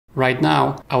Right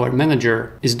now, our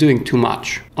manager is doing too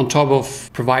much. On top of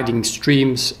providing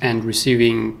streams and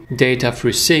receiving data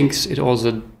through syncs, it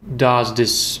also does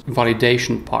this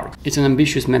validation part. It's an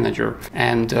ambitious manager,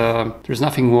 and there's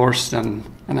nothing worse than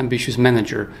an ambitious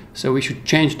manager. So we should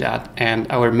change that, and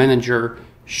our manager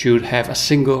should have a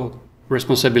single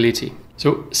responsibility.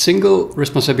 So single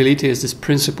responsibility is this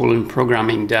principle in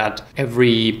programming that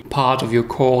every part of your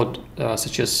code,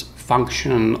 such as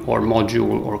function or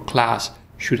module or class,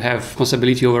 should have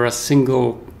responsibility over a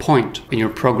single point in your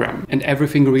program. And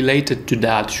everything related to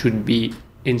that should be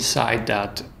inside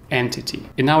that entity.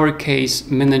 In our case,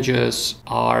 managers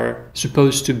are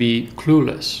supposed to be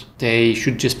clueless. They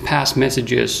should just pass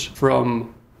messages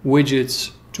from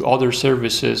widgets to other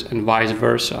services and vice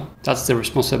versa. That's the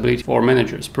responsibility for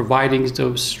managers, providing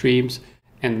those streams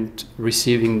and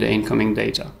receiving the incoming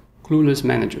data. Clueless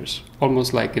managers,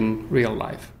 almost like in real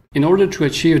life. In order to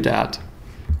achieve that,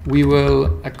 we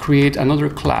will create another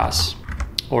class,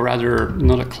 or rather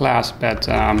not a class, but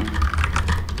a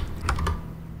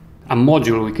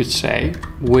module, we could say,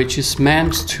 which is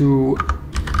meant to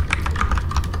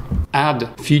add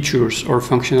features or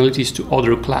functionalities to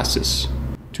other classes,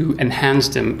 to enhance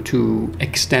them, to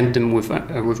extend them with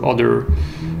other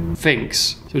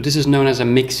things. So this is known as a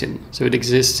mixin. So it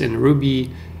exists in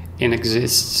Ruby, it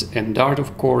exists in Dart,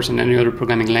 of course, and any other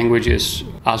programming languages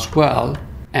as well.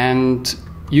 And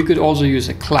you could also use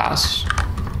a class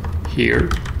here,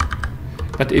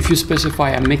 but if you specify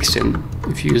a mixin,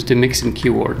 if you use the mixin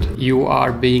keyword, you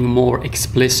are being more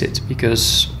explicit,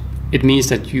 because it means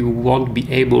that you won't be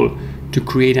able to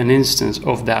create an instance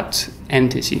of that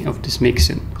entity, of this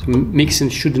mixin. So mixin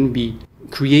shouldn't be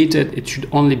created, it should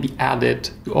only be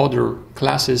added to other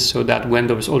classes, so that when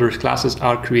those other classes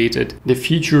are created, the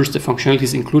features, the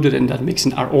functionalities included in that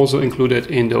mixin are also included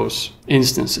in those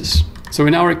instances. So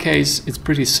in our case, it's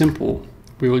pretty simple.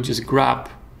 We will just grab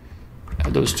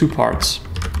those two parts,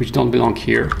 which don't belong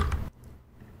here,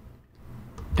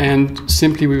 and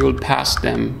simply we will pass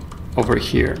them over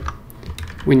here.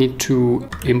 We need to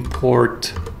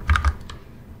import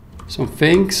some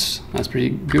things. That's pretty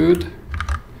good.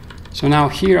 So now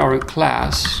here our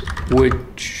class,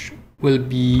 which will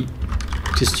be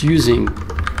just using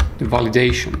the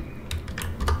validation.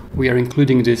 We are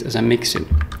including this as a mixin.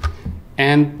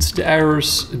 And the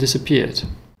errors disappeared.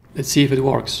 Let's see if it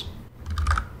works.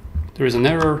 There is an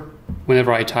error.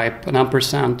 Whenever I type an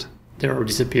ampersand, the error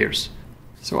disappears.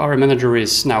 So our manager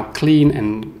is now clean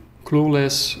and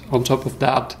clueless. On top of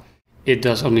that, it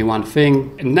does only one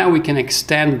thing. And now we can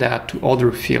extend that to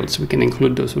other fields. We can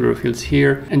include those other fields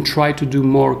here and try to do a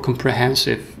more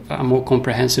comprehensive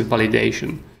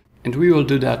validation. And we will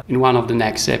do that in one of the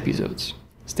next episodes.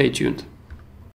 Stay tuned.